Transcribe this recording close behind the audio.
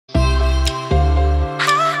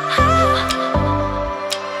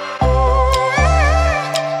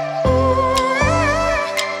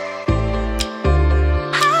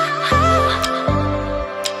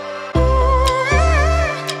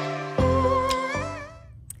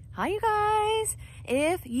Hi you guys!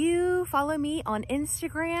 If you follow me on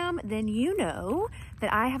Instagram, then you know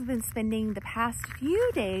that I have been spending the past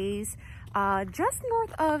few days just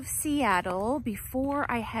north of Seattle before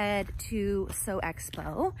I head to Sew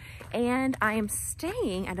Expo, and I am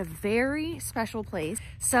staying at a very special place.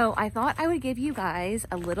 So I thought I would give you guys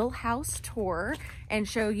a little house tour and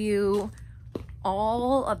show you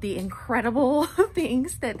all of the incredible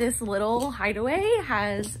things that this little hideaway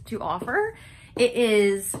has to offer. It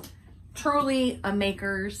is truly a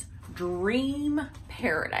maker's dream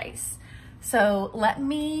paradise. So let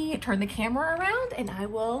me turn the camera around and I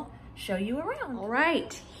will show you around. All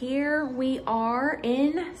right, here we are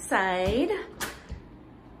inside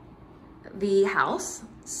the house.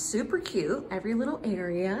 Super cute, every little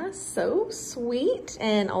area, so sweet,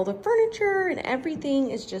 and all the furniture and everything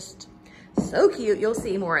is just so cute. You'll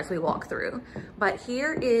see more as we walk through. But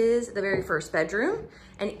here is the very first bedroom,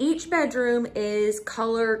 and each bedroom is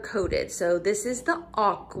color coded. So this is the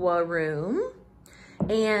aqua room,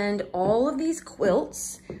 and all of these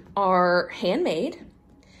quilts are handmade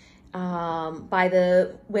by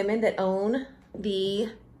the women that own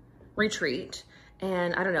the retreat.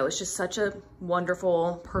 And I don't know, it's just such a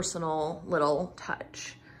wonderful personal little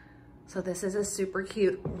touch. So this is a super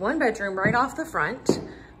cute one bedroom right off the front.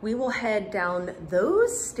 We will head down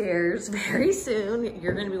those stairs very soon.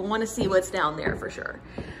 You're gonna want to see what's down there for sure.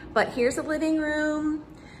 But here's the living room.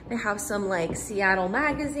 They have some like Seattle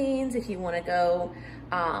magazines if you want to go,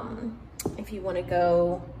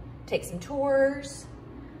 take some tours.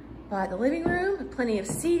 But the living room, plenty of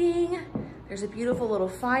seating. There's a beautiful little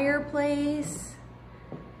fireplace.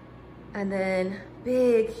 And then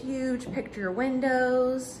big, huge picture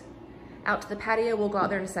windows. Out to the patio, we'll go out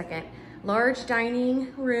there in a second. Large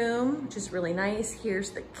dining room, which is really nice.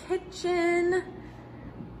 Here's the kitchen.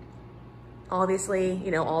 Obviously,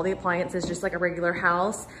 you know, all the appliances, just like a regular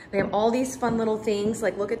house. They have all these fun little things.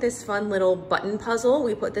 Like, look at this fun little button puzzle.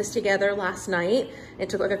 We put this together last night. It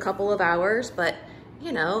took like a couple of hours, but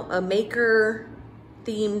you know, a maker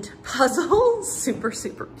themed puzzle. Super,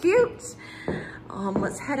 super cute.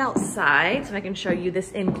 Let's head outside so I can show you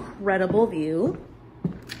this incredible view.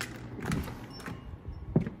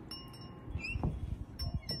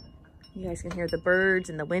 You guys can hear the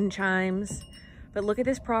birds and the wind chimes, but look at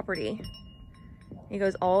this property. It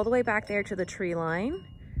goes all the way back there to the tree line.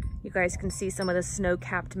 You guys can see some of the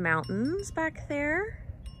snow-capped mountains back there,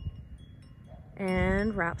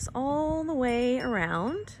 and wraps all the way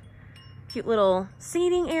around. Cute little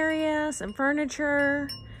seating area, some furniture.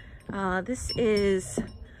 This is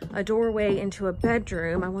a doorway into a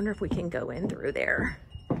bedroom. I wonder if we can go in through there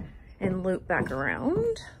and loop back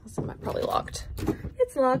around. This is probably locked.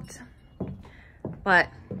 It's locked. But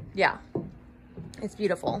yeah, it's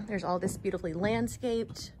beautiful. There's all this beautifully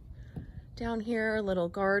landscaped down here, little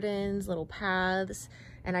gardens, little paths.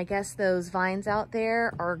 And I guess those vines out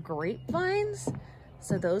there are grapevines.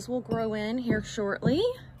 So those will grow in here shortly.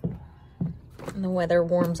 And the weather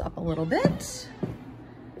warms up a little bit.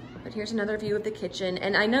 But here's another view of the kitchen.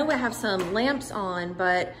 And I know I have some lamps on,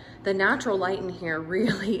 but the natural light in here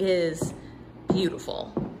really is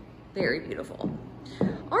beautiful. Very beautiful.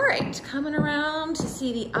 All right, coming around to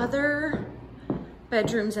see the other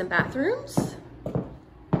bedrooms and bathrooms.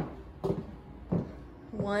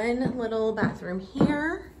 One little bathroom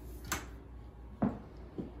here.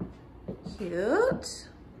 Cute.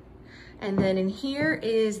 And then in here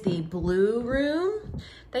is the blue room.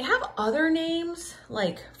 They have other names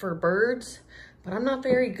like for birds, but I'm not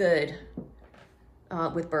very good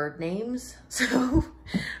with bird names. So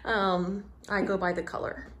I go by the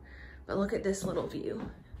color. But look at this little view.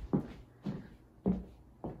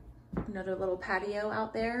 Another little patio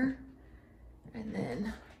out there. And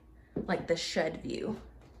then like the shed view.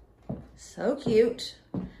 So cute.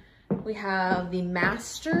 We have the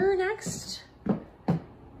master next.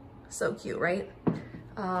 So cute, right?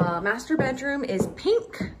 Master bedroom is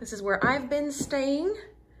pink. This is where I've been staying.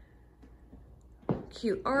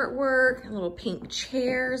 Cute artwork, a little pink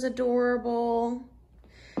chair is adorable.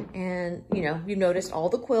 And you know, you've noticed all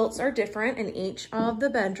the quilts are different in each of the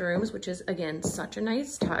bedrooms, which is again, such a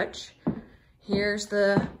nice touch. Here's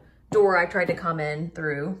the door I tried to come in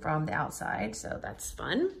through from the outside, so that's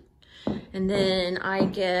fun. And then I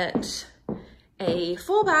get a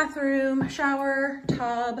full bathroom, shower,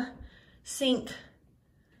 tub, sink,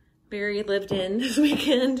 very lived in this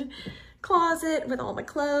weekend, closet with all my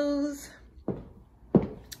clothes.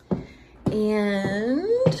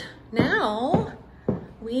 And now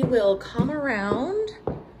we will come around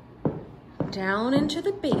down into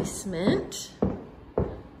the basement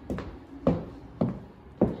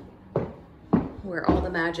where all the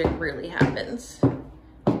magic really happens.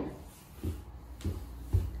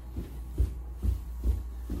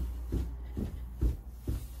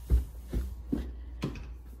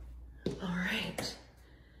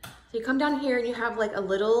 come down here and you have like a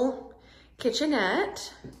little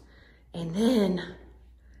kitchenette, and then,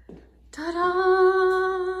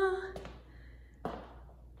 ta-da!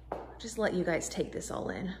 Just let you guys take this all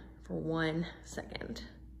in for 1 second.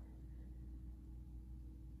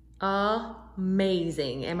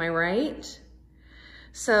 Amazing, am I right?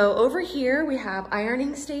 So over here we have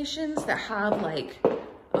ironing stations that have like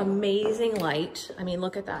amazing light. I mean,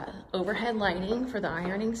 look at that, overhead lighting for the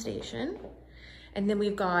ironing station. And then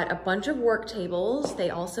we've got a bunch of work tables. They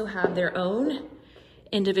also have their own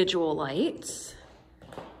individual lights.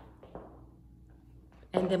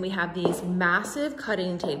 And then we have these massive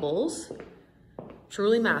cutting tables,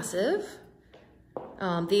 truly massive.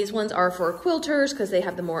 These ones are for quilters because they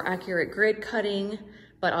have the more accurate grid cutting,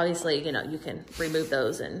 but obviously, you know, you can remove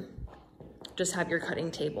those and just have your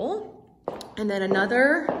cutting table. And then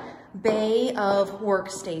another bay of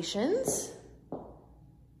workstations.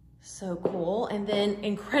 So cool. And then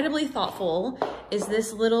incredibly thoughtful is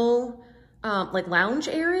this little like lounge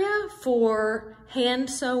area for hand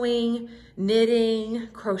sewing, knitting,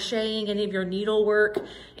 crocheting, any of your needlework.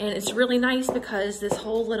 And it's really nice because this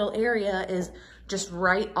whole little area is just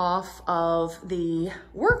right off of the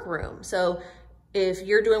workroom. So if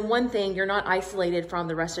you're doing one thing, you're not isolated from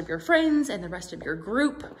the rest of your friends and the rest of your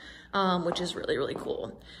group, which is really, really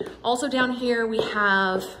cool. Also down here, we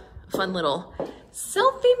have a fun little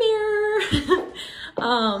selfie mirror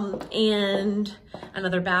and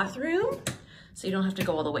another bathroom. So you don't have to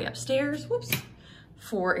go all the way upstairs, whoops,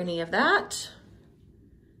 for any of that.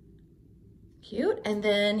 Cute. And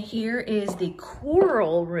then here is the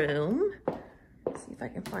coral room. Let's see if I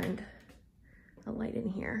can find a light in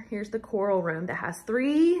here. Here's the coral room that has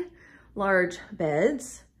 3 large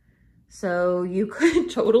beds. So you could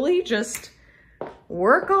totally just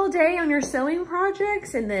work all day on your sewing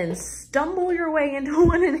projects and then stumble your way into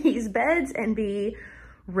one of these beds and be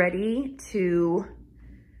ready to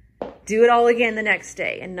do it all again the next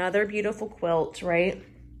day. Another beautiful quilt, right?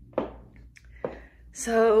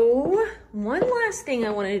 So one last thing I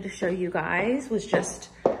wanted to show you guys was just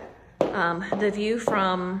the view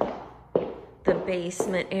from the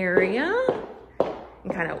basement area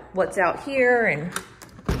and kind of what's out here. And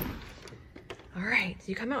all right, so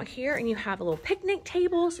you come out here and you have a little picnic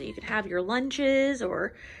table so you can have your lunches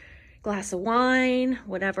or glass of wine,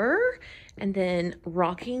 whatever. And then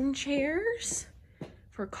rocking chairs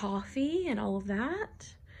for coffee and all of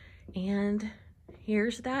that. And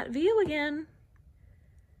here's that view again.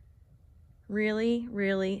 Really,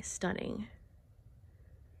 really stunning.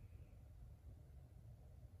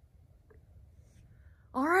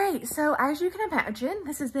 All right, so as you can imagine,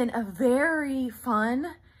 this has been a very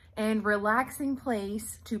fun and relaxing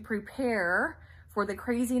place to prepare for the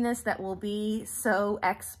craziness that will be Sew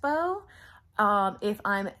Expo. If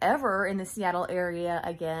I'm ever in the Seattle area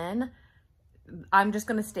again, I'm just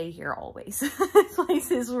gonna stay here always. This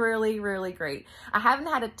place is really, really great. I haven't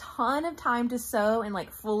had a ton of time to sew and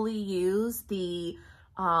like fully use the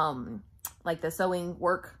like the sewing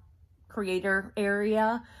work creator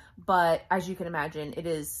area, but as you can imagine, it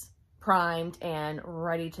is primed and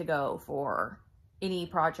ready to go for any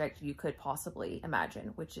project you could possibly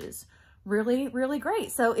imagine, which is really, really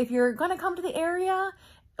great. So if you're gonna come to the area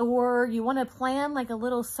or you wanna plan like a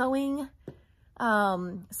little sewing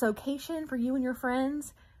sewcation for you and your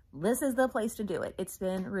friends, this is the place to do it. It's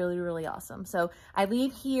been really, really awesome. So I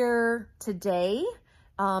leave here today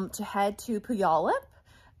to head to Puyallup,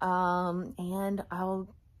 and I'll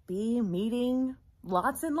be meeting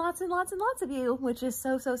lots and lots and lots and lots of you, which is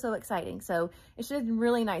so, so, so exciting. So it's just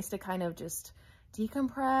really nice to kind of just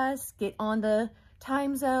decompress, get on the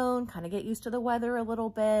time zone, kind of get used to the weather a little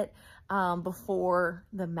bit before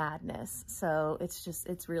the madness. So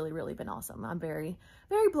it's really, really been awesome. I'm very,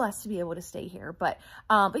 very blessed to be able to stay here. But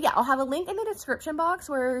yeah, I'll have a link in the description box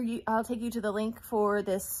where I'll take you to the link for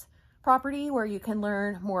this property where you can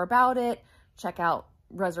learn more about it, check out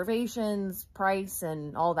reservations, price,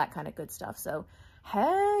 and all that kind of good stuff. So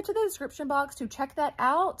head to the description box to check that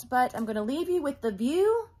out. But I'm going to leave you with the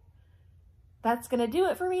view. That's going to do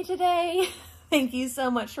it for me today. Thank you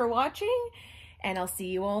so much for watching, and I'll see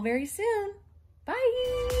you all very soon.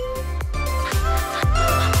 Bye.